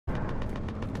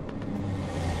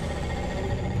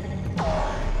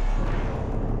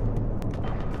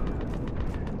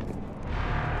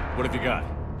What have you got?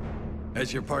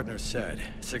 As your partner said,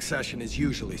 succession is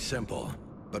usually simple.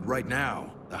 But right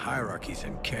now, the hierarchy's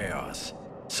in chaos.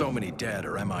 So many dead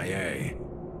or MIA.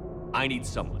 I need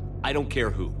someone. I don't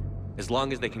care who. As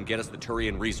long as they can get us the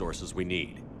Turian resources we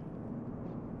need.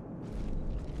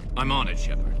 I'm on it,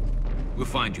 Shepard. We'll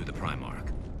find you the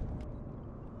Primarch.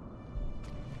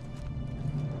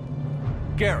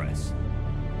 Garrus.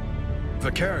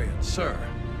 Vicarian, sir.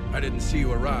 I didn't see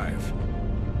you arrive.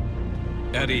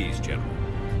 At ease, General.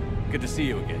 Good to see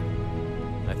you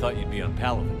again. I thought you'd be on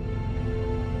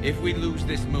Palaven. If we lose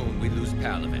this moon, we lose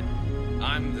Palaven.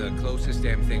 I'm the closest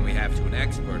damn thing we have to an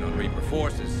expert on Reaper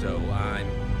forces, so I'm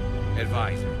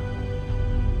advisor.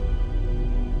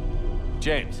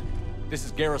 James, this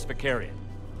is Garrus Vicarian.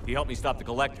 He helped me stop the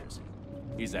Collectors.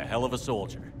 He's a hell of a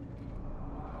soldier.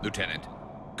 Lieutenant,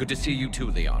 good to see you too,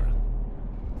 Liara.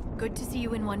 Good to see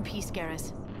you in one piece,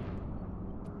 Garrus.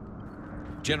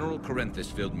 General Corinthus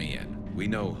filled me in. We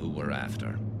know who we're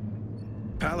after.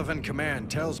 Palaven Command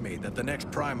tells me that the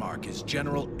next Primarch is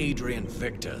General Adrian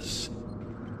Victus.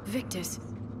 Victus?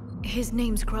 His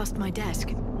name's crossed my desk.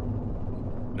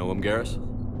 Know him, Garrus?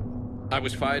 I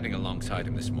was fighting alongside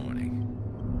him this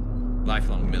morning.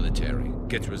 Lifelong military,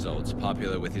 gets results,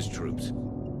 popular with his troops.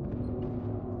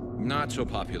 Not so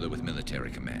popular with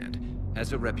military command.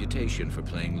 Has a reputation for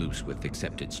playing loose with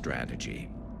accepted strategy.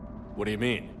 What do you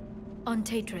mean? On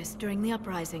Tatris, during the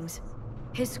uprisings,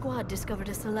 his squad discovered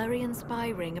a Solarian spy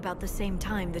ring about the same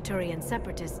time the Turian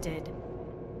Separatists did.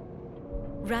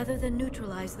 Rather than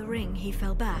neutralize the ring, he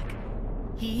fell back.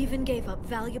 He even gave up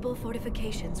valuable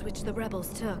fortifications which the rebels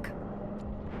took.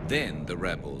 Then the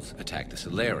rebels attacked the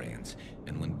Solarians,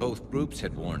 and when both groups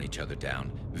had worn each other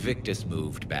down, Victus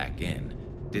moved back in.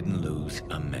 Didn't lose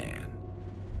a man.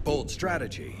 Bold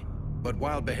strategy, but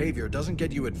wild behavior doesn't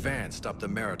get you advanced up the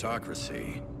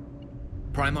meritocracy.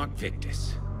 Primarch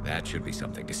Victus. That should be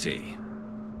something to see.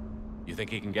 You think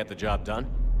he can get the job done?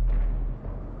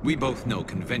 We both know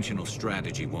conventional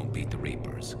strategy won't beat the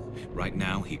Reapers. Right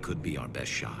now, he could be our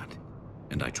best shot.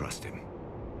 And I trust him.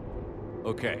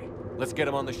 Okay, let's get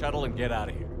him on the shuttle and get out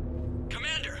of here.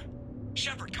 Commander!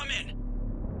 Shepard, come in!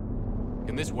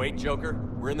 Can this wait, Joker?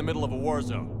 We're in the middle of a war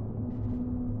zone.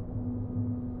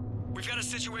 We've got a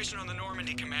situation on the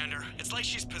Normandy, Commander. It's like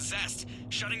she's possessed.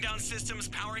 Shutting down systems,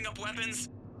 powering up weapons.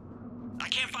 I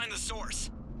can't find the source.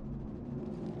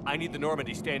 I need the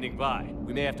Normandy standing by.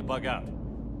 We may have to bug out.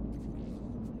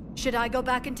 Should I go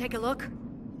back and take a look?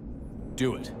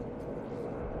 Do it.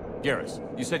 Garrus,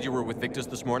 you said you were with Victus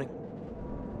this morning?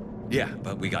 Yeah,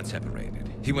 but we got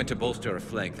separated. He went to bolster a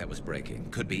flank that was breaking.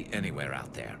 Could be anywhere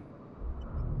out there.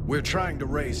 We're trying to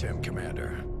raise him,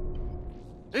 Commander.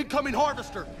 Incoming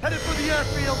Harvester! Headed for the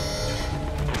airfield!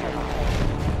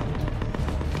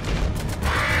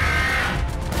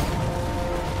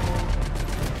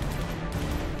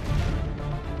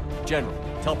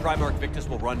 General, tell Primarch Victus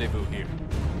we'll rendezvous here.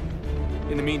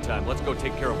 In the meantime, let's go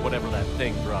take care of whatever that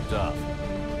thing dropped off.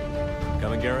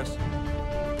 Coming, Garrus?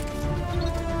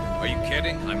 Are you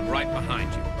kidding? I'm right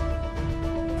behind you.